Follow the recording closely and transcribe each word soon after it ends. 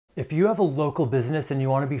If you have a local business and you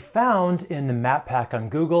want to be found in the map pack on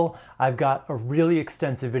Google, I've got a really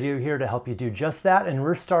extensive video here to help you do just that, and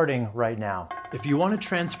we're starting right now. If you want to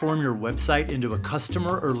transform your website into a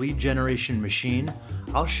customer or lead generation machine,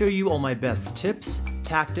 I'll show you all my best tips,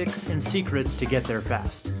 tactics, and secrets to get there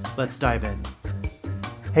fast. Let's dive in.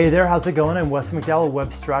 Hey there, how's it going? I'm Wes McDowell,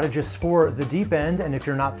 web strategist for The Deep End, and if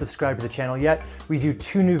you're not subscribed to the channel yet, we do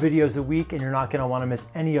 2 new videos a week and you're not gonna wanna miss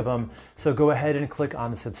any of them. So go ahead and click on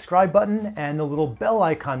the subscribe button and the little bell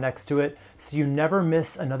icon next to it so you never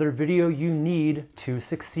miss another video you need to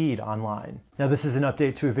succeed online. Now this is an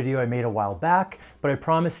update to a video I made a while back, but I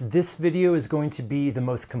promise this video is going to be the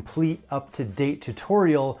most complete, up-to-date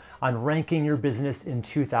tutorial on ranking your business in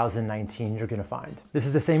 2019 you're gonna find. This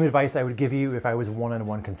is the same advice I would give you if I was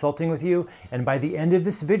one-on-one consulting with you, and by the end of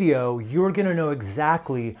this video, you're gonna know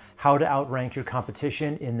exactly how to outrank your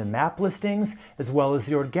competition in the map listings, as well as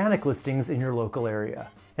the organic listings in your local area.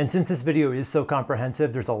 And since this video is so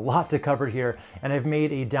comprehensive, there's a lot to cover here, and I've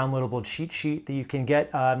made a downloadable cheat sheet that you can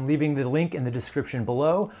get, leaving the link in the description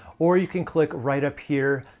below, or you can click right up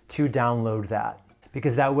here to download that.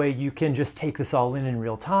 Because that way you can just take this all in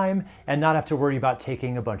real time and not have to worry about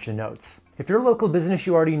taking a bunch of notes. If you're a local business,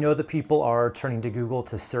 you already know that people are turning to Google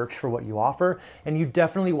to search for what you offer, and you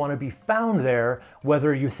definitely want to be found there,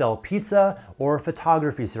 whether you sell pizza or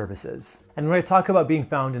photography services. And when I talk about being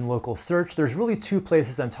found in local search, there's really 2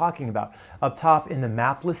 places I'm talking about. Up top in the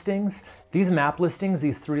map listings, these map listings,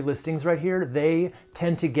 these 3 listings right here, they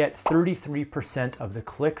tend to get 33% of the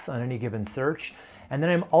clicks on any given search. And then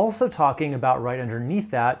I'm also talking about right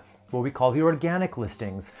underneath that, what we call the organic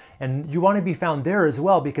listings. And you want to be found there as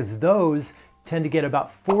well because those tend to get about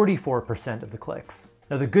 44% of the clicks.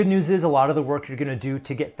 Now the good news is a lot of the work you're going to do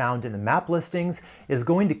to get found in the map listings is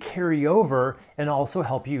going to carry over and also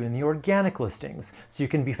help you in the organic listings. So you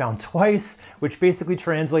can be found twice, which basically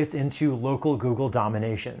translates into local Google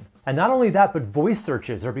domination. And not only that, but voice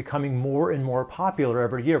searches are becoming more and more popular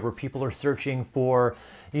every year where people are searching for,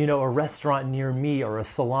 a restaurant near me or a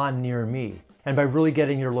salon near me. And by really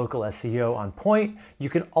getting your local SEO on point, you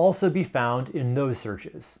can also be found in those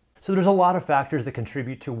searches. So there's a lot of factors that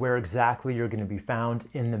contribute to where exactly you're going to be found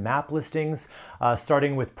in the map listings,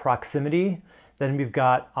 starting with proximity. Then we've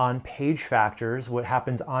got on-page factors, what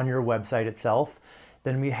happens on your website itself.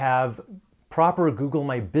 Then we have proper Google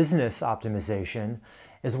My Business optimization,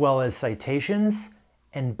 as well as citations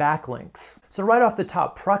and backlinks. So right off the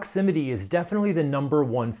top, proximity is definitely the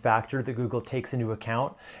 #1 factor that Google takes into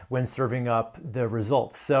account when serving up the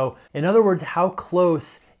results. So in other words, how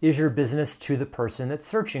close is your business to the person that's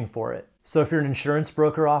searching for it? So if you're an insurance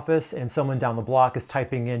broker office and someone down the block is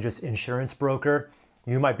typing in just insurance broker,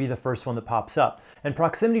 you might be the first one that pops up. And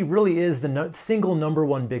proximity really is the single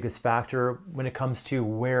 #1 biggest factor when it comes to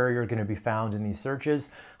where you're going to be found in these searches.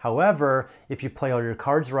 However, if you play all your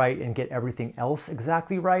cards right and get everything else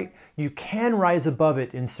exactly right, you can rise above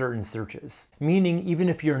it in certain searches. Meaning, even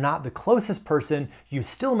if you're not the closest person, you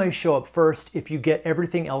still may show up first if you get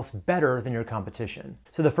everything else better than your competition.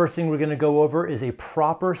 So the first thing we're going to go over is a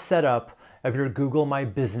proper setup of your Google My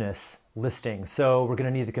Business listing. So we're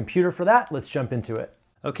going to need the computer for that. Let's jump into it.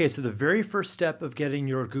 Okay, so the very first step of getting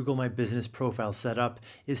your Google My Business profile set up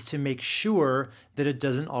is to make sure that it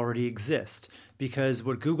doesn't already exist. Because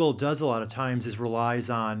what Google does a lot of times is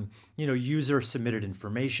relies on, user submitted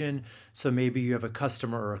information. So maybe you have a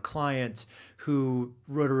customer or a client who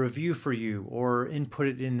wrote a review for you or input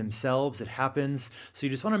it in themselves. It happens. So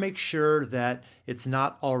you just want to make sure that it's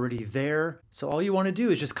not already there. So all you want to do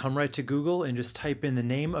is just come right to Google and just type in the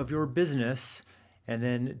name of your business and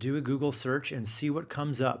then do a Google search and see what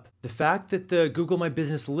comes up. The fact that the Google My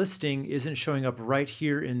Business listing isn't showing up right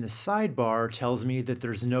here in the sidebar tells me that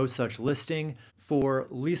there's no such listing for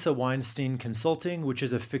Lisa Weinstein Consulting, which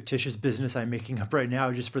is a fictitious business I'm making up right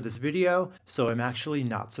now just for this video. So I'm actually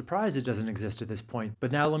not surprised it doesn't exist at this point.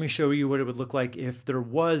 But now let me show you what it would look like if there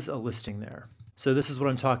was a listing there. So this is what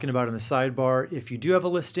I'm talking about in the sidebar. If you do have a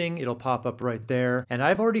listing, it'll pop up right there. And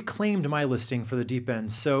I've already claimed my listing for The Deep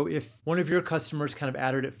End. So if one of your customers kind of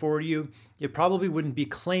added it for you, it probably wouldn't be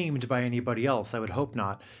claimed by anybody else. I would hope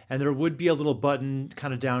not. And there would be a little button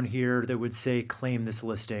kind of down here that would say claim this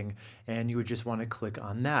listing. And you would just want to click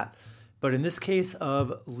on that. But in this case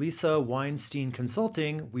of Lisa Weinstein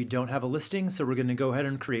Consulting, we don't have a listing, so we're going to go ahead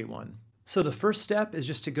and create one. So the first step is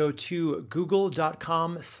just to go to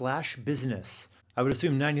google.com/business. I would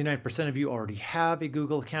assume 99% of you already have a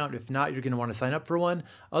Google account. If not, you're going to want to sign up for one.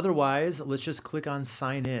 Otherwise, let's just click on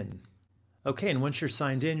sign in. Okay, and once you're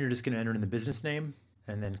signed in, you're just going to enter in the business name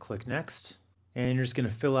and then click next. And you're just going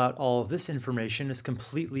to fill out all of this information as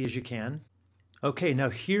completely as you can. Okay, now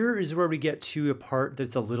here is where we get to a part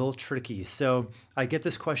that's a little tricky. So I get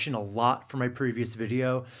this question a lot from my previous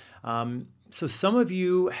video. So some of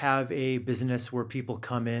you have a business where people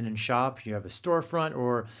come in and shop. You have a storefront,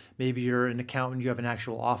 or maybe you're an accountant, you have an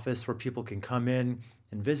actual office where people can come in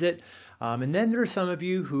and visit. And then there are some of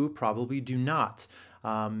you who probably do not.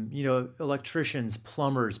 Electricians,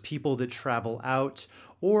 plumbers, people that travel out,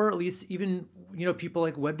 or at least even, people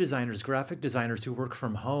like web designers, graphic designers who work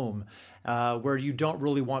from home, where you don't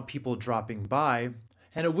really want people dropping by.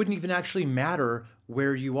 And it wouldn't even actually matter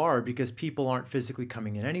where you are because people aren't physically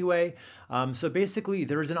coming in anyway. So basically,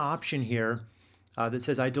 there is an option here that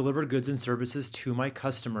says I deliver goods and services to my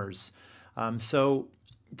customers. So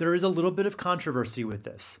there is a little bit of controversy with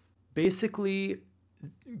this. Basically,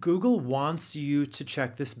 Google wants you to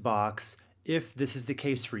check this box if this is the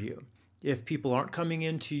case for you. If people aren't coming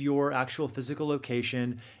into your actual physical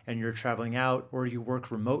location and you're traveling out or you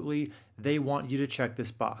work remotely, they want you to check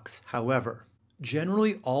this box. However,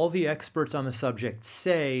 generally all the experts on the subject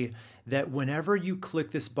say that whenever you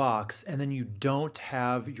click this box and then you don't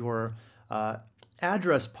have your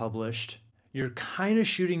address published, you're kind of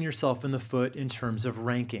shooting yourself in the foot in terms of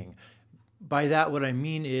ranking. By that, what I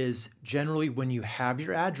mean is generally when you have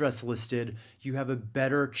your address listed, you have a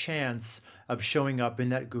better chance of showing up in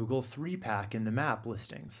that Google 3-pack in the map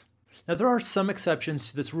listings. Now, there are some exceptions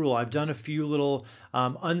to this rule. I've done a few little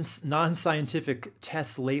non-scientific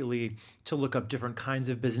tests lately to look up different kinds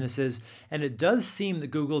of businesses, and it does seem that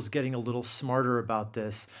Google's getting a little smarter about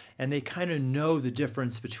this, and they kind of know the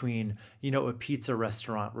difference between, a pizza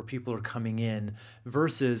restaurant where people are coming in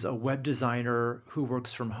versus a web designer who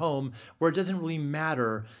works from home, where it doesn't really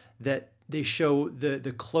matter that they show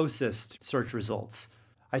the closest search results.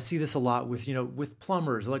 I see this a lot with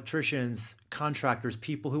plumbers, electricians, contractors,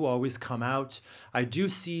 people who always come out. I do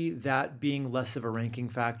see that being less of a ranking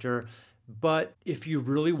factor, but if you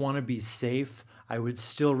really want to be safe, I would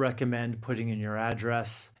still recommend putting in your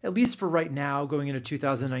address. At least for right now, going into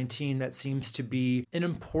 2019, that seems to be an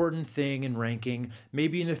important thing in ranking.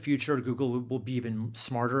 Maybe in the future, Google will be even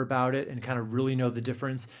smarter about it and kind of really know the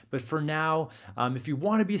difference. But for now, if you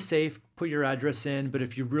want to be safe, put your address in. But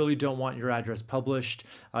if you really don't want your address published,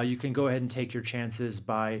 you can go ahead and take your chances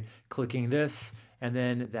by clicking this and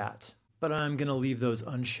then that. But I'm going to leave those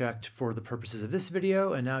unchecked for the purposes of this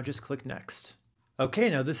video, and now just click next.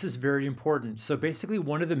 Okay, now this is very important. So basically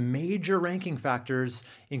one of the major ranking factors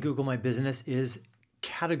in Google My Business is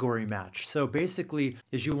category match. So basically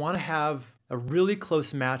is you want to have a really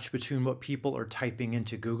close match between what people are typing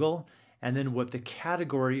into Google and then what the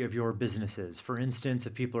category of your business is. For instance,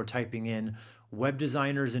 if people are typing in web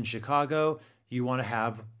designers in Chicago, you want to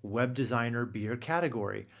have web designer be your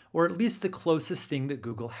category, or at least the closest thing that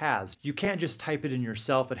Google has. You can't just type it in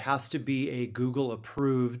yourself. It has to be a Google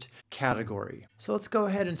approved category. So let's go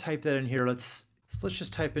ahead and type that in here. Let's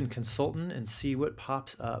just type in consultant and see what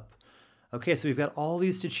pops up. Okay, so we've got all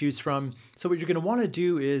these to choose from. So what you're going to want to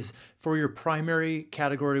do is for your primary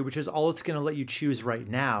category, which is all it's going to let you choose right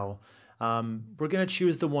now, we're going to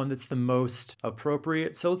choose the one that's the most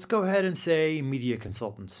appropriate. So let's go ahead and say media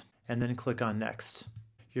consultant, and then click on next.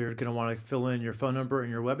 You're going to want to fill in your phone number and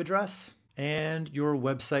your web address and your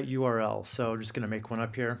website URL. So I'm just going to make one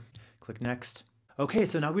up here. Click next. Okay,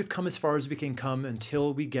 so now we've come as far as we can come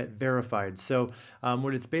until we get verified. So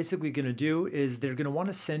what it's basically going to do is they're going to want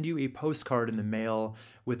to send you a postcard in the mail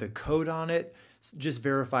with a code on it. Just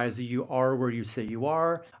verifies that you are where you say you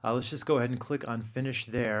are. Let's just go ahead and click on finish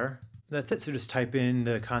there. That's it. So just type in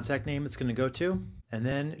the contact name it's going to go to, and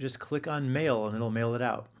then just click on mail and it'll mail it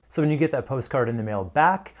out. So when you get that postcard in the mail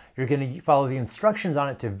back, you're going to follow the instructions on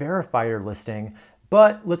it to verify your listing.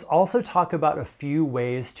 But let's also talk about a few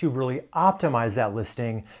ways to really optimize that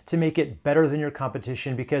listing to make it better than your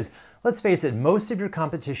competition, because let's face it, most of your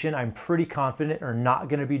competition, I'm pretty confident, are not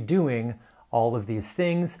going to be doing all of these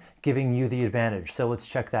things, giving you the advantage. So let's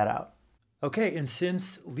check that out. Okay, and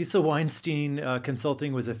since Lisa Weinstein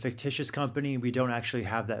Consulting was a fictitious company, we don't actually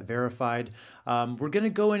have that verified. We're going to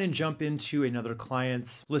go in and jump into another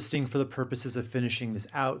client's listing for the purposes of finishing this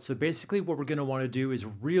out. So basically what we're going to want to do is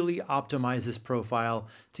really optimize this profile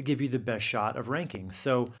to give you the best shot of ranking.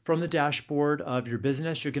 So from the dashboard of your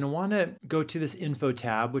business, you're going to want to go to this info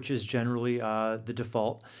tab, which is generally the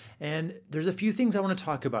default. And there's a few things I want to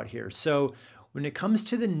talk about here. So when it comes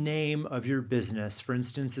to the name of your business, for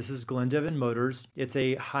instance, this is Glendevin Motors. It's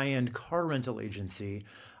a high-end car rental agency.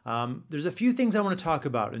 There's a few things I want to talk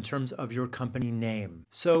about in terms of your company name.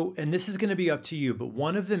 So, and this is going to be up to you, but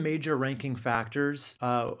one of the major ranking factors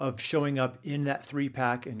of showing up in that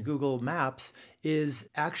 3-pack in Google Maps is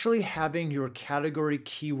actually having your category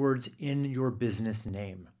keywords in your business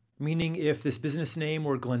name. meaning if this business name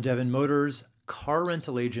were Glendevin Motors Car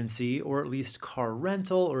Rental Agency, or at least car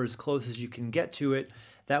rental, or as close as you can get to it,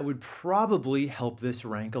 that would probably help this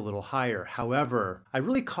rank a little higher. However, I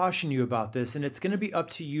really caution you about this, and it's going to be up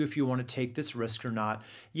to you if you want to take this risk or not.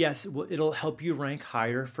 Yes, it'll help you rank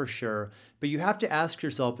higher for sure, but you have to ask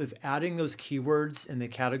yourself if adding those keywords in the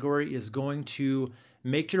category is going to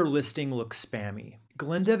make your listing look spammy.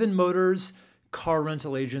 Glendevin Motors Car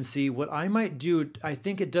Rental Agency, what I might do, I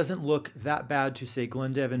think it doesn't look that bad to say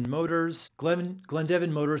Glendevin Motors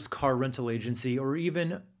Car Rental Agency, or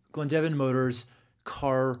even Glendevin Motors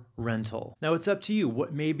Car Rental. Now it's up to you.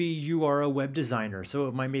 Maybe you are a web designer, so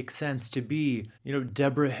it might make sense to be,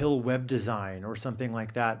 Deborah Hill Web Design or something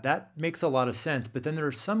like that. That makes a lot of sense. But then there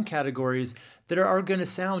are some categories that are going to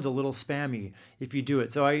sound a little spammy if you do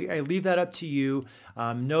it. So I leave that up to you.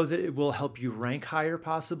 Know that it will help you rank higher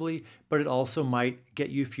possibly, but it also might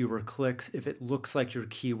get you fewer clicks if it looks like your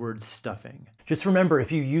keyword stuffing. Just remember,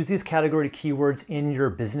 if you use these category keywords in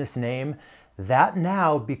your business name, that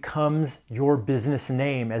now becomes your business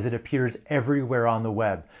name as it appears everywhere on the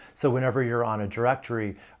web. So whenever you're on a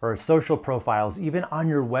directory or social profiles, even on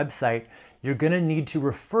your website, you're going to need to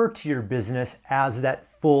refer to your business as that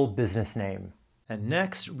full business name. And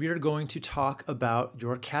next, we are going to talk about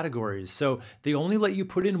your categories. So they only let you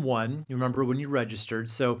put in one, you remember when you registered.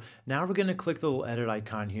 So now we're going to click the little edit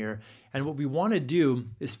icon here. And what we want to do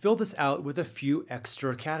is fill this out with a few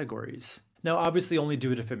extra categories. Now, obviously only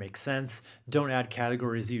do it if it makes sense. Don't add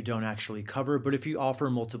categories you don't actually cover, but if you offer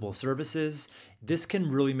multiple services, this can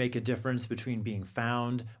really make a difference between being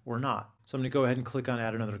found or not. So I'm gonna go ahead and click on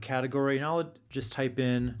add another category, and I'll just type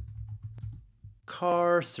in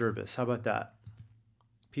car service. How about that?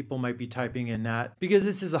 People might be typing in that because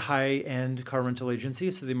this is a high-end car rental agency,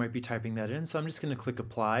 so they might be typing that in. So I'm just gonna click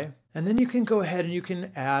apply. And then you can go ahead and you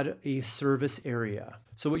can add a service area.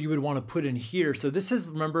 So what you would want to put in here, so this is,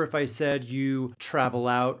 remember if I said you travel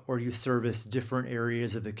out or you service different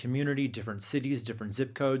areas of the community, different cities, different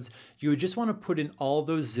zip codes, you would just want to put in all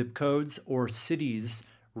those zip codes or cities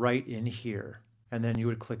right in here. And then you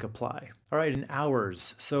would click apply. All right, and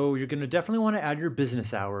hours. So you're going to definitely want to add your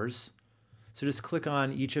business hours. So just click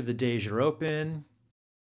on each of the days you're open.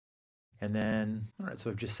 And then, all right,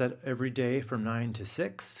 so I've just set every day from 9 to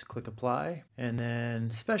 6, click apply. And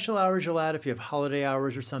then special hours you'll add if you have holiday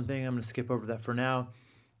hours or something. I'm gonna skip over that for now.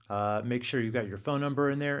 Make sure you've got your phone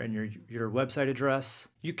number in there and your website address.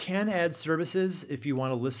 You can add services if you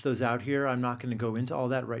wanna list those out here. I'm not gonna go into all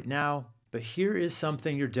that right now, but here is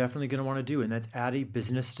something you're definitely gonna wanna do, and that's add a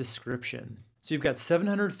business description. So you've got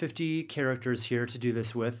 750 characters here to do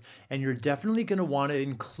this with, and you're definitely going to want to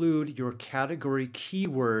include your category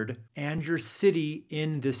keyword and your city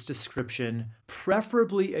in this description,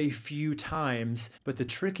 preferably a few times, but the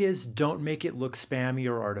trick is don't make it look spammy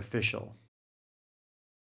or artificial.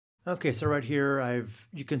 Okay, so right here,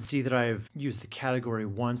 you can see that I've used the category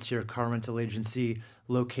once here, car rental agency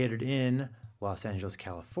located in Los Angeles,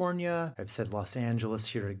 California. I've said Los Angeles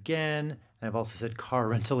here again. And I've also said car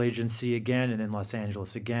rental agency again, and then Los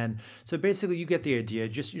Angeles again. So basically you get the idea.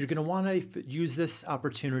 You're gonna wanna use this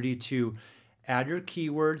opportunity to add your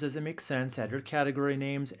keywords as it makes sense, add your category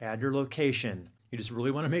names, add your location. You just really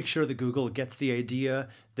wanna make sure that Google gets the idea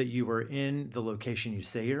that you are in the location you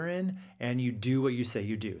say you're in, and you do what you say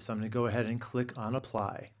you do. So I'm gonna go ahead and click on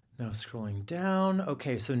apply. Now scrolling down.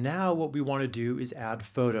 Okay, so now what we wanna do is add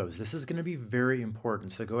photos. This is gonna be very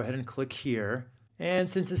important. So go ahead and click here. And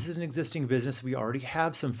since this is an existing business, we already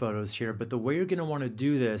have some photos here, but the way you're gonna wanna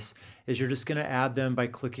do this is you're just gonna add them by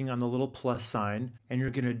clicking on the little plus sign, and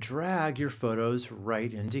you're gonna drag your photos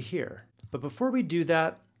right into here. But before we do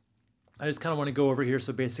that, I just kind of wanna go over here.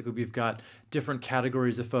 So basically we've got different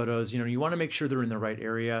categories of photos. You wanna make sure they're in the right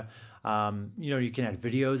area. You can add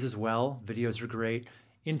videos as well. Videos are great.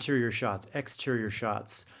 Interior shots, exterior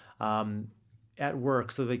shots. At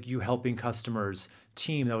work, so like you helping customers.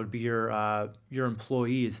 Team, that would be your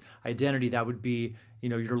employees. Identity, that would be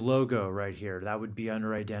your logo right here. That would be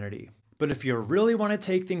under identity. But if you really want to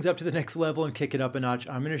take things up to the next level and kick it up a notch,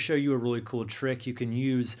 I'm going to show you a really cool trick you can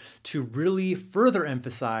use to really further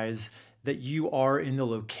emphasize that you are in the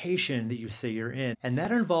location that you say you're in. And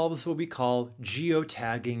that involves what we call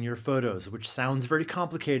geotagging your photos, which sounds very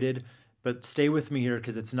complicated, but stay with me here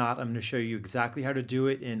because it's not. I'm going to show you exactly how to do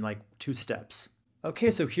it in like 2 steps. Okay,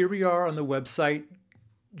 so here we are on the website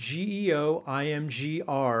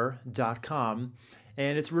geoimgr.com,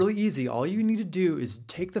 and it's really easy. All you need to do is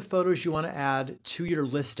take the photos you want to add to your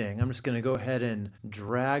listing. I'm just going to go ahead and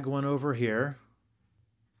drag one over here.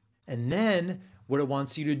 And then what it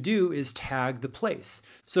wants you to do is tag the place.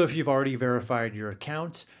 So if you've already verified your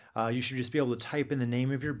account, you should just be able to type in the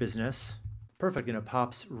name of your business. Perfect, and it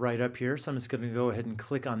pops right up here. So I'm just gonna go ahead and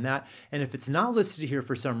click on that. And if it's not listed here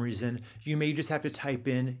for some reason, you may just have to type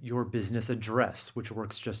in your business address, which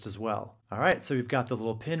works just as well. All right, so we've got the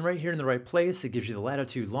little pin right here in the right place. It gives you the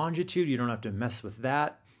latitude, longitude. You don't have to mess with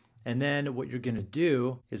that. And then what you're gonna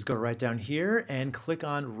do is go right down here and click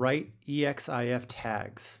on Write EXIF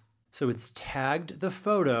tags. So it's tagged the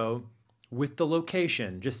photo with the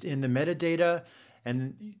location, just in the metadata,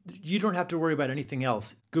 and you don't have to worry about anything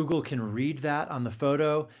else. Google can read that on the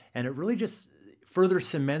photo, and it really just further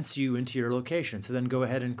cements you into your location. So then go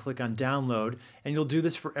ahead and click on download, and you'll do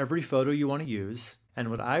this for every photo you want to use.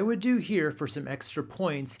 And what I would do here for some extra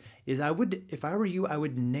points is if I were you, I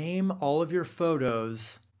would name all of your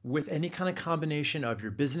photos with any kind of combination of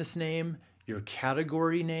your business name, your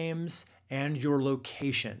category names, and your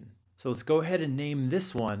location. So let's go ahead and name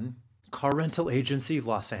this one Car Rental Agency,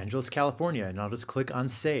 Los Angeles, California, and I'll just click on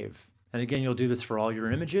Save. And again, you'll do this for all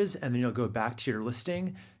your images, and then you'll go back to your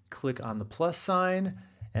listing, click on the plus sign,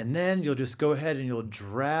 and then you'll just go ahead and you'll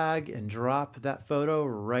drag and drop that photo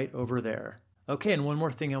right over there. Okay, and one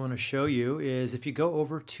more thing I want to show you is if you go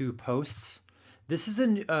over to Posts, this is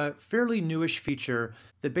a fairly newish feature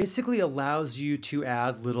that basically allows you to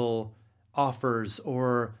add little offers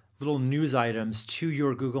or little news items to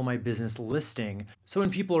your Google My Business listing. So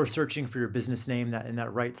when people are searching for your business name, that in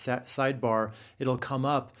that right sidebar, it'll come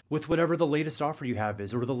up with whatever the latest offer you have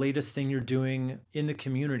is or the latest thing you're doing in the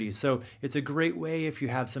community. So it's a great way if you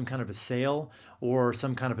have some kind of a sale or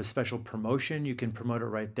some kind of a special promotion, you can promote it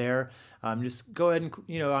right there. Just go ahead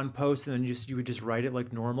and on Post, and then you would just write it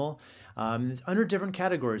like normal. It's under different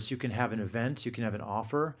categories. You can have an event, you can have an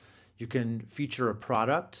offer, you can feature a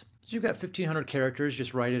product. So you've got 1,500 characters,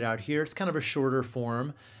 just write it out here. It's kind of a shorter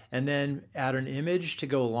form, and then add an image to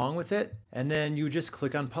go along with it. And then you just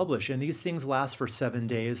click on publish. And these things last for 7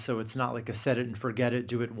 days. So it's not like a set it and forget it,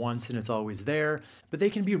 do it once and it's always there, but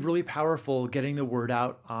they can be really powerful getting the word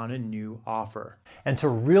out on a new offer. And to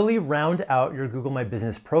really round out your Google My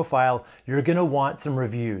Business profile, you're gonna want some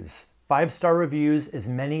reviews. 5-star reviews, as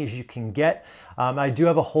many as you can get. I do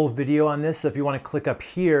have a whole video on this, so if you want to click up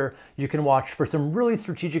here, you can watch for some really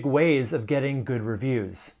strategic ways of getting good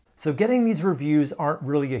reviews. So getting these reviews aren't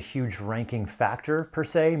really a huge ranking factor per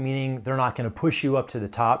se, meaning they're not going to push you up to the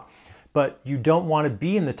top, but you don't want to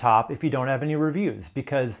be in the top if you don't have any reviews,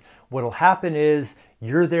 because what'll happen is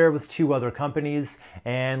you're there with 2 other companies,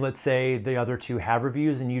 and let's say the other 2 have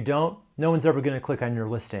reviews and you don't, no one's ever going to click on your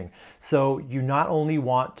listing. So you not only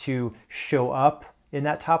want to show up in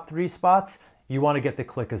that top 3 spots, you want to get the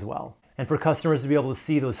click as well. And for customers to be able to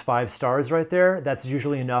see those 5 stars right there, that's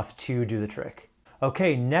usually enough to do the trick.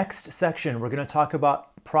 Okay, next section, we're going to talk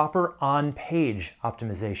about proper on-page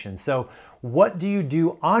optimization. So what do you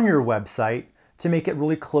do on your website to make it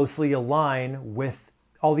really closely align with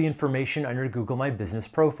all the information on your Google My Business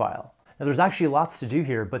profile? Now there's actually lots to do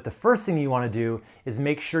here, but the first thing you want to do is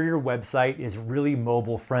make sure your website is really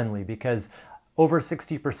mobile friendly, because over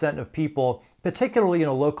 60% of people, particularly in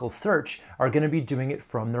a local search, are going to be doing it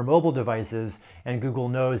from their mobile devices, and Google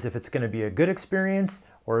knows if it's going to be a good experience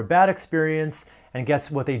or a bad experience. And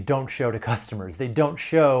guess what they don't show to customers? They don't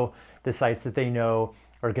show the sites that they know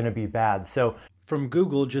are going to be bad. So from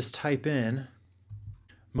Google, just type in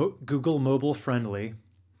Google mobile friendly,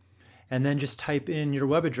 and then just type in your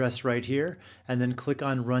web address right here, and then click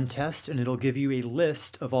on Run Test, and it'll give you a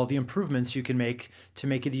list of all the improvements you can make to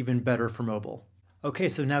make it even better for mobile. Okay,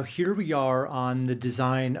 so now here we are on the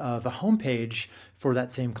design of a homepage for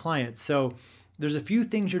that same client. So there's a few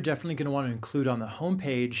things you're definitely going to want to include on the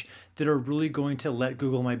homepage that are really going to let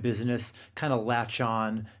Google My Business kind of latch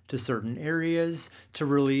on to certain areas to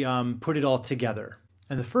really put it all together.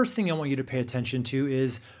 And the first thing I want you to pay attention to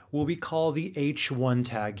is what we call the H1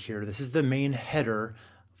 tag here. This is the main header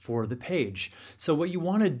for the page. So what you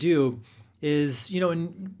want to do is,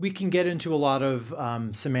 and we can get into a lot of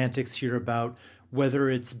semantics here about whether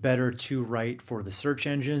it's better to write for the search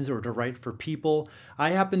engines or to write for people. I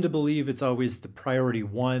happen to believe it's always the priority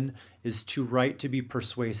 1 is to write to be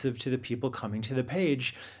persuasive to the people coming to the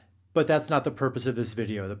page, but that's not the purpose of this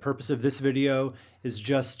video. The purpose of this video is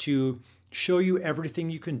just to show you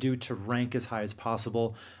everything you can do to rank as high as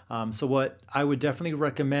possible. So what I would definitely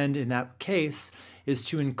recommend in that case is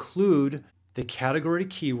to include the category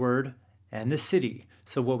keyword and the city.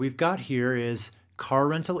 So what we've got here is car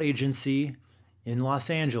rental agency in Los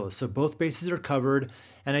Angeles. So both bases are covered,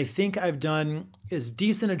 and I think I've done as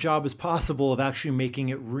decent a job as possible of actually making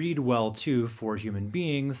it read well too for human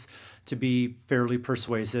beings to be fairly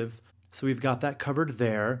persuasive. So we've got that covered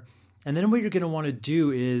there. And then what you're going to want to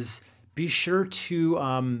do is be sure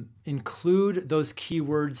to include those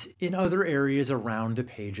keywords in other areas around the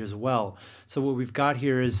page as well. So what we've got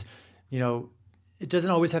here is, it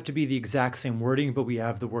doesn't always have to be the exact same wording, but we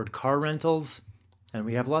have the word car rentals, and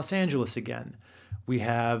we have Los Angeles again. We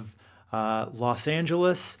have Los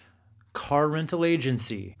Angeles car rental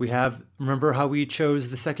agency. We have, remember how we chose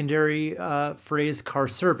the secondary phrase car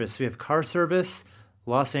service. We have car service,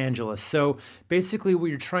 Los Angeles. So basically what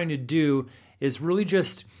you're trying to do is really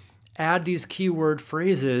just add these keyword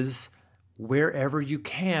phrases wherever you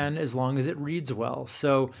can, as long as it reads well.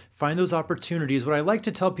 So find those opportunities. What I like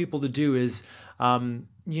to tell people to do is,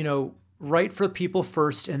 write for people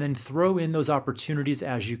first and then throw in those opportunities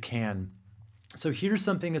as you can. So here's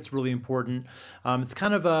something that's really important. It's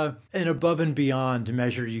kind of an above and beyond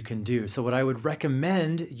measure you can do. So what I would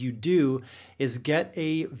recommend you do is get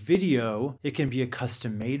a video. It can be a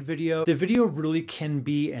custom-made video. The video really can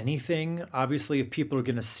be anything. Obviously, if people are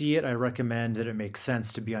going to see it, I recommend that it makes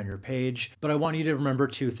sense to be on your page. But I want you to remember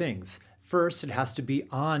two things. First, it has to be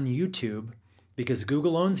on YouTube, because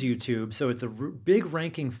Google owns YouTube, so it's a big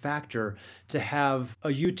ranking factor to have a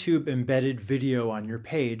YouTube embedded video on your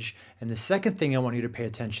page. And the second thing I want you to pay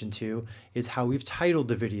attention to is how we've titled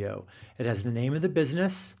the video. It has the name of the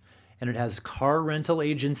business, and it has car rental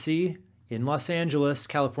agency in Los Angeles,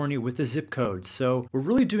 California, with the zip code. So we're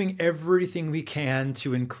really doing everything we can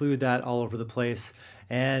to include that all over the place.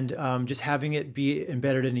 And just having it be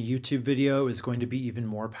embedded in a YouTube video is going to be even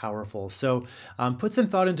more powerful. So put some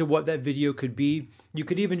thought into what that video could be. You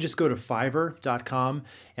could even just go to Fiverr.com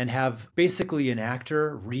and have basically an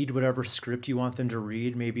actor read whatever script you want them to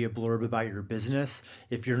read, maybe a blurb about your business.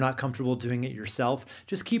 If you're not comfortable doing it yourself,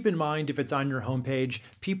 just keep in mind, if it's on your homepage,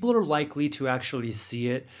 people are likely to actually see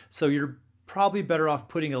it. So you're probably better off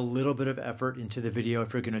putting a little bit of effort into the video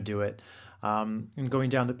if you're going to do it. And going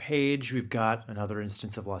down the page, we've got another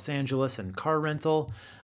instance of Los Angeles and car rental.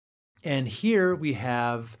 And here we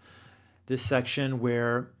have this section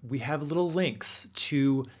where we have little links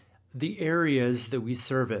to the areas that we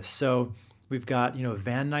service. So we've got,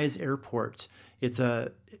 Van Nuys Airport,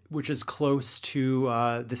 which is close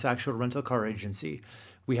to this actual rental car agency.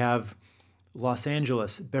 We have Los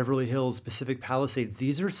Angeles, Beverly Hills, Pacific Palisades.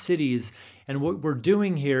 These are cities, and what we're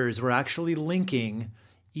doing here is we're actually linking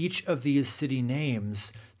each of these city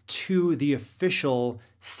names to the official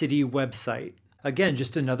city website. Again,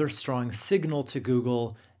 just another strong signal to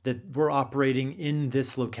Google that we're operating in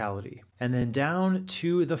this locality. And then down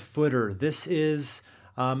to the footer. This is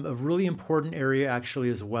a really important area actually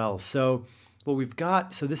as well. So what we've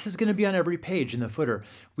got, so this is going to be on every page in the footer.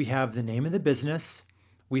 We have the name of the business,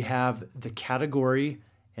 we have the category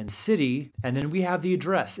and city, and then we have the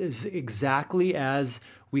address is exactly as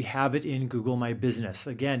we have it in Google My Business.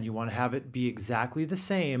 Again, you want to have it be exactly the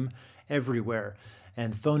same everywhere,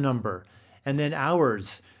 and phone number, and then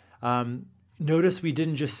hours. Notice we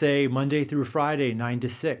didn't just say Monday through Friday, 9 to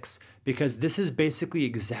 6, because this is basically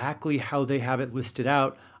exactly how they have it listed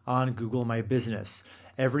out on Google My Business.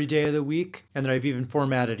 Every day of the week, and then I've even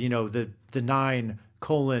formatted, the 9:00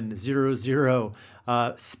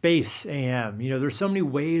 space AM. There's so many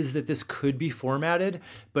ways that this could be formatted,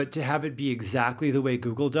 but to have it be exactly the way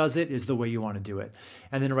Google does it is the way you want to do it.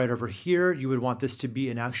 And then right over here, you would want this to be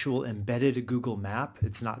an actual embedded Google map.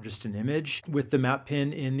 It's not just an image with the map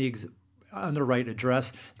pin on the right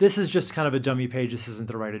address. This is just kind of a dummy page. This isn't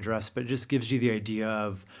the right address, but it just gives you the idea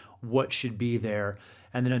of what should be there.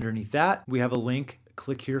 And then underneath that, we have a link.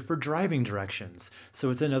 Click here for driving directions.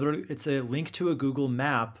 So it's a link to a Google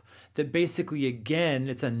map that basically, again,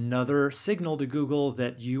 it's another signal to Google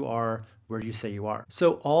that you are where you say you are.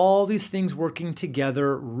 So all these things working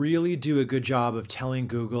together really do a good job of telling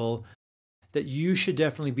Google that you should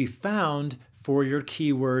definitely be found for your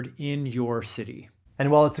keyword in your city. And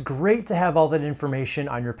while it's great to have all that information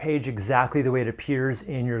on your page exactly the way it appears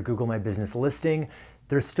in your Google My Business listing,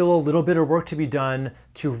 there's still a little bit of work to be done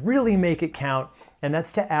to really make it count, and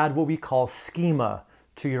that's to add what we call schema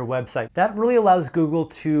to your website. That really allows Google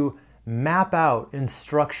to map out and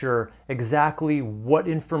structure exactly what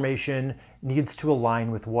information needs to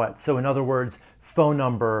align with what. So in other words, phone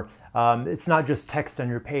number, it's not just text on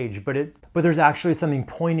your page, but there's actually something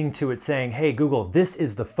pointing to it saying, hey Google, this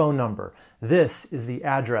is the phone number, this is the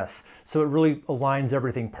address. So it really aligns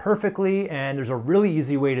everything perfectly, and there's a really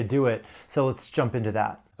easy way to do it. So let's jump into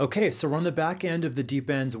that. Okay, so we're on the back end of the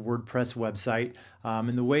DeepEnd's WordPress website.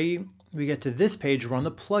 And the way we get to this page, we're on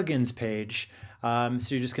the plugins page. So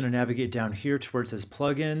you're just going to navigate down here to where it says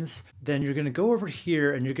plugins. Then you're going to go over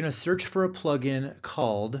here and you're going to search for a plugin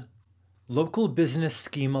called Local Business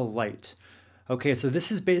Schema Lite. Okay, so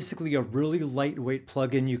this is basically a really lightweight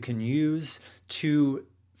plugin you can use to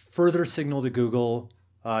further signal to Google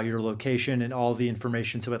your location and all the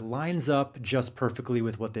information so it lines up just perfectly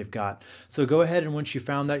with what they've got. So go ahead, and once you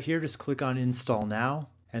found that here, just click on Install Now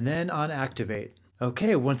and then on Activate.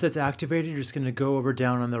 Okay, once that's activated, you're just going to go over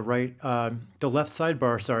down on the left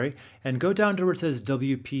sidebar, sorry, and go down to where it says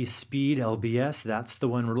WP Speed LBS. That's the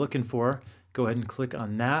one we're looking for. Go ahead and click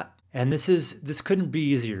on that. And this couldn't be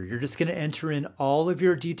easier. You're just going to enter in all of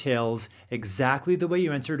your details exactly the way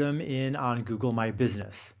you entered them in on Google My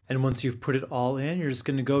Business. And once you've put it all in, you're just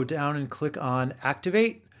going to go down and click on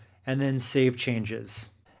Activate and then Save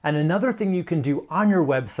Changes. And another thing you can do on your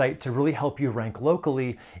website to really help you rank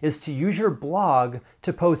locally is to use your blog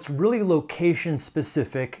to post really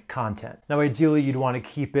location-specific content. Now, ideally, you'd want to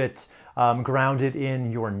keep it grounded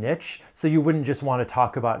in your niche. So you wouldn't just want to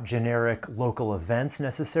talk about generic local events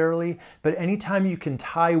necessarily, but anytime you can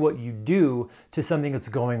tie what you do to something that's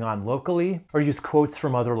going on locally, or use quotes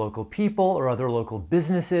from other local people or other local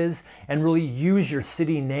businesses, and really use your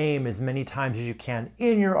city name as many times as you can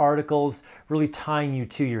in your articles, really tying you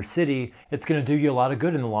to your city, it's going to do you a lot of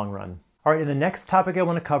good in the long run. All right, and the next topic I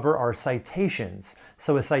want to cover are citations.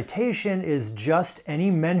 So a citation is just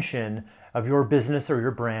any mention of your business or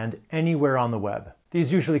your brand anywhere on the web.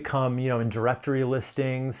 These usually come, in directory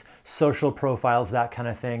listings, social profiles, that kind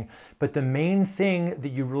of thing. But the main thing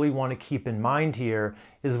that you really want to keep in mind here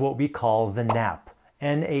is what we call the NAP.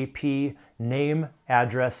 N-A-P, name,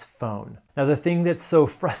 address, phone. Now, the thing that's so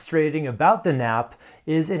frustrating about the NAP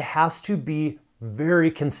is it has to be very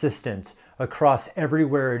consistent across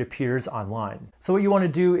everywhere it appears online. So what you want to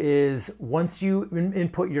do is once you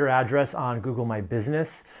input your address on Google My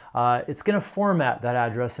Business, it's going to format that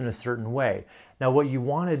address in a certain way. Now what you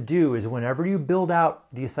want to do is whenever you build out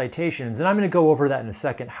these citations, and I'm going to go over that in a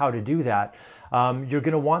second, how to do that, you're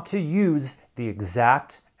going to want to use the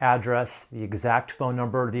exact address, the exact phone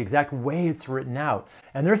number, the exact way it's written out.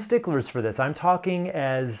 And there's sticklers for this. I'm talking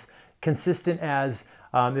as consistent as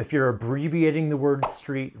if you're abbreviating the word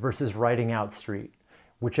street versus writing out street.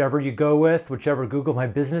 Whichever you go with, whichever Google My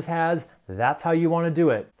Business has, that's how you want to do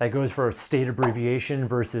it. That goes for a state abbreviation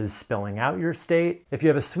versus spelling out your state. If you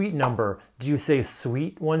have a suite number, do you say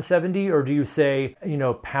suite 170 or do you say, #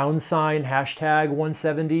 hashtag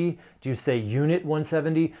 170? Do you say unit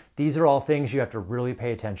 170? These are all things you have to really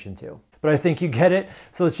pay attention to. But I think you get it.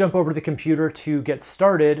 So let's jump over to the computer to get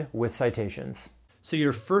started with citations. So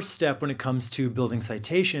your first step when it comes to building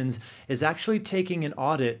citations is actually taking an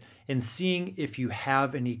audit and seeing if you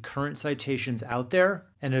have any current citations out there,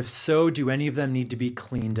 and if so, do any of them need to be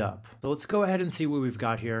cleaned up? So let's go ahead and see what we've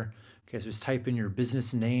got here. Okay, so just type in your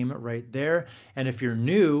business name right there. And if you're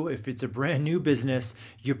new, if it's a brand new business,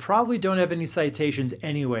 you probably don't have any citations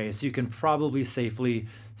anyway, so you can probably safely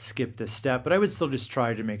skip this step, but I would still just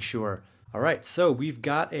try to make sure. All right, so we've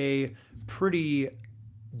got a pretty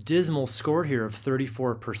dismal score here of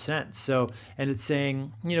 34%. So, and it's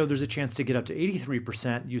saying, there's a chance to get up to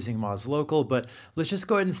 83% using Moz Local, but let's just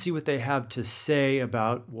go ahead and see what they have to say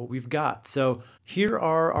about what we've got. So here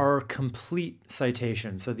are our complete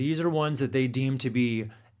citations. So these are ones that they deem to be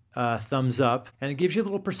thumbs up, and it gives you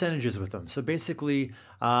little percentages with them. So basically,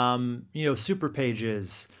 super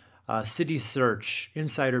pages, city search,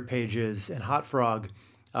 insider pages, and Hot Frog,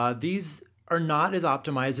 these are not as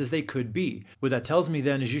optimized as they could be. What that tells me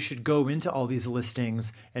then is you should go into all these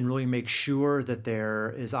listings and really make sure that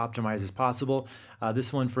they're as optimized as possible.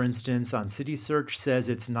 This one, for instance, on City Search says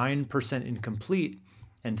it's 9% incomplete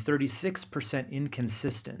and 36%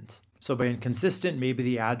 inconsistent. So by inconsistent, maybe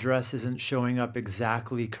the address isn't showing up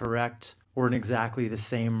exactly correct or in exactly the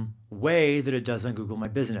same way that it does on Google My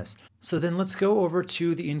Business. So then let's go over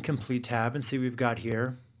to the incomplete tab and see what we've got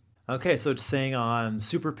here. Okay, so it's saying on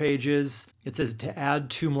super pages, it says to add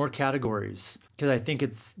 2 more categories, because I think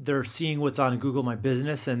they're seeing what's on Google My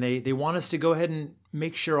Business, and they want us to go ahead and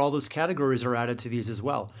make sure all those categories are added to these as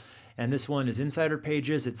well. And this one is insider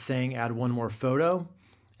pages. It's saying add 1 more photo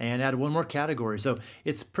and add 1 more category. So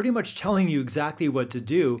it's pretty much telling you exactly what to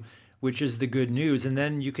do, which is the good news. And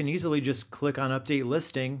then you can easily just click on update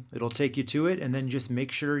listing. It'll take you to it, and then just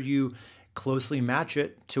make sure you closely match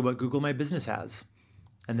it to what Google My Business has.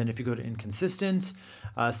 And then if you go to inconsistent,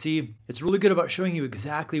 see, it's really good about showing you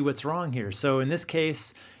exactly what's wrong here. So in this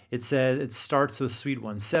case, it says it starts with suite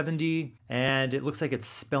 170, and it looks like it's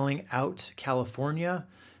spelling out California.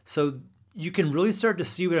 So you can really start to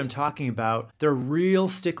see what I'm talking about. They're real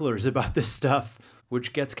sticklers about this stuff,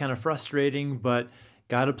 which gets kind of frustrating, but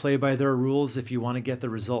got to play by their rules if you want to get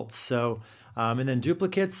the results. So, and then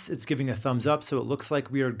duplicates, it's giving a thumbs up. So it looks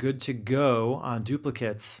like we are good to go on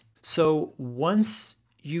duplicates. So once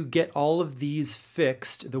you get all of these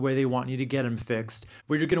fixed the way they want you to get them fixed,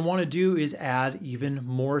 what you're going to want to do is add even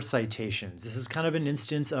more citations. This is kind of an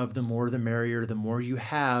instance of the more the merrier. The more you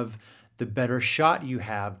have, the better shot you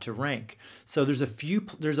have to rank. So there's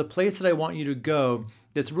a place that I want you to go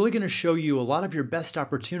that's really going to show you a lot of your best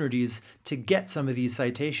opportunities to get some of these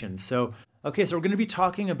citations. So we're going to be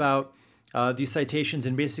talking about these citations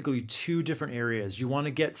in basically two different areas. You want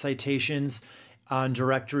to get citations on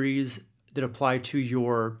directories that apply to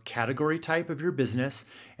your category type of your business,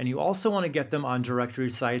 and you also want to get them on directory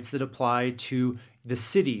sites that apply to the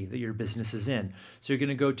city that your business is in. So you're going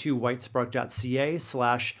to go to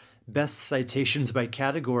whitespark.ca/best citations by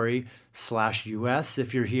category /US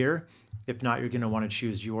if you're here. If not, you're going to want to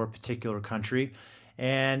choose your particular country,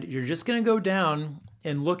 and you're just going to go down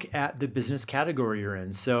and look at the business category you're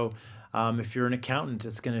in. So if you're an accountant,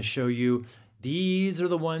 it's going to show you these are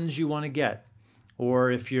the ones you want to get. Or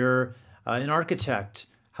if you're an architect,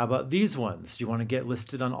 how about these ones? You want to get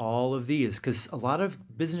listed on all of these, because a lot of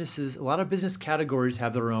business categories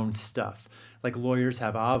have their own stuff. Like lawyers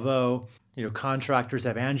have Avo, contractors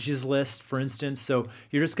have Angie's List, for instance. So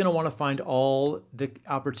you're just going to want to find all the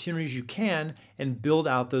opportunities you can and build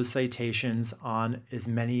out those citations on as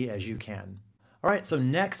many as you can. All right, so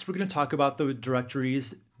next we're going to talk about the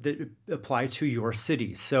directories that apply to your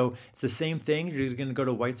city. So it's the same thing. You're going to go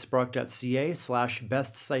to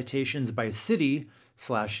whitespark.ca/best citations by city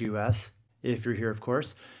 /US, if you're here, of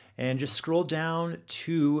course, and just scroll down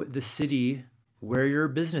to the city where your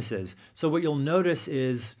business is. So what you'll notice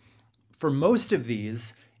is for most of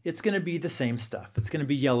these, it's going to be the same stuff. It's going to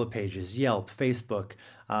be Yellow Pages, Yelp, Facebook,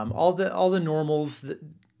 all the normals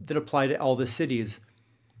that apply to all the cities.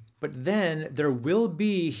 But then there will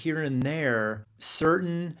be here and there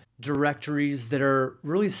certain directories that are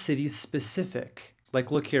really city specific.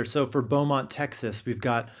 Like look here, so for Beaumont, Texas, we've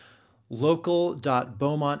got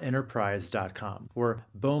local.beaumontenterprise.com or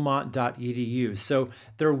beaumont.edu. So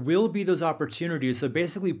there will be those opportunities. So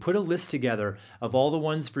basically put a list together of all the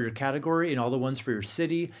ones for your category and all the ones for your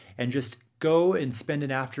city, and just go and spend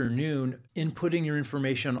an afternoon inputting your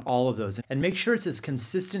information on all of those, and make sure it's as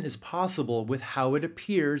consistent as possible with how it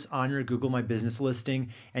appears on your Google My Business listing,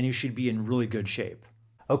 and you should be in really good shape.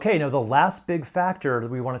 Okay, now the last big factor that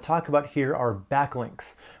we want to talk about here are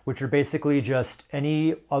backlinks, which are basically just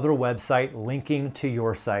any other website linking to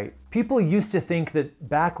your site. People used to think that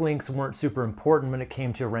backlinks weren't super important when it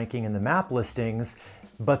came to ranking in the map listings,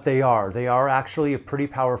 but they are. They are actually a pretty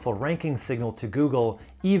powerful ranking signal to Google,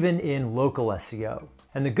 even in local SEO.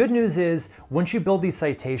 And the good news is, once you build these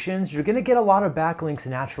citations, you're going to get a lot of backlinks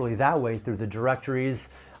naturally that way through the directories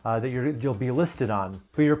that you'll be listed on.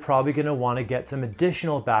 But you're probably going to want to get some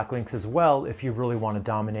additional backlinks as well if you really want to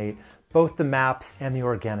dominate both the maps and the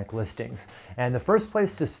organic listings. And the first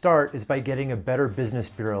place to start is by getting a Better Business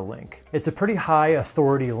Bureau link. It's a pretty high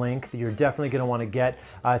authority link that you're definitely going to want to get.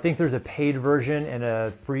 I think there's a paid version and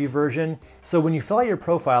a free version. So when you fill out your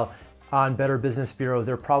profile on Better Business Bureau,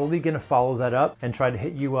 they're probably going to follow that up and try to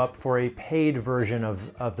hit you up for a paid version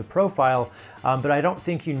of the profile. But I don't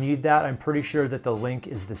think you need that. I'm pretty sure that the link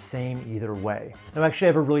is the same either way. Now, actually, I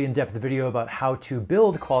have a really in-depth video about how to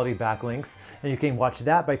build quality backlinks, and you can watch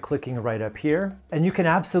that by clicking right up here. And you can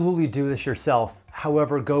absolutely do this yourself.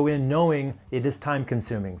 However, go in knowing it is time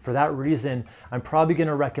consuming. For that reason, I'm probably going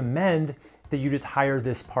to recommend that you just hire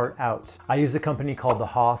this part out. I use a company called The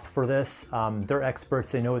Hoth for this. They're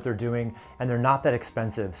experts, they know what they're doing, and they're not that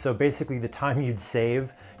expensive. So basically the time you'd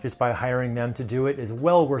save just by hiring them to do it is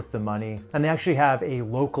well worth the money. And they actually have a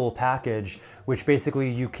local package, which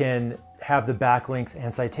basically you can have the backlinks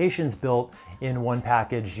and citations built in one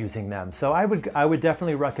package using them. So I would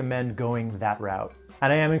definitely recommend going that route.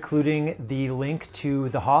 And I am including the link to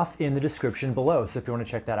the Hoth in the description below, so if you want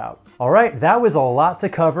to check that out. All right, that was a lot to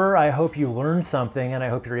cover. I hope you learned something, and I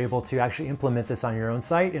hope you're able to actually implement this on your own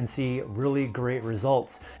site and see really great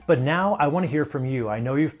results. But now I want to hear from you. I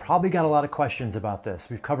know you've probably got a lot of questions about this.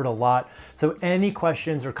 We've covered a lot. So any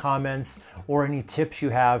questions or comments or any tips you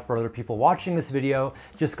have for other people watching this video,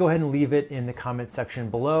 just go ahead and leave it in the comment section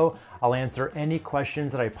below. I'll answer any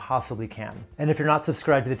questions that I possibly can. And if you're not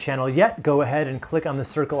subscribed to the channel yet, go ahead and click on the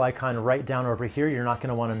circle icon right down over here. You're not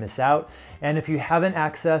gonna wanna miss out. And if you haven't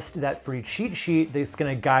accessed that free cheat sheet that's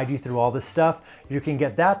gonna guide you through all this stuff, you can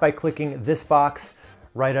get that by clicking this box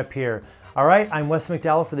right up here. All right, I'm Wes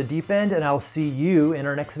McDowell for The Deep End, and I'll see you in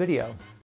our next video.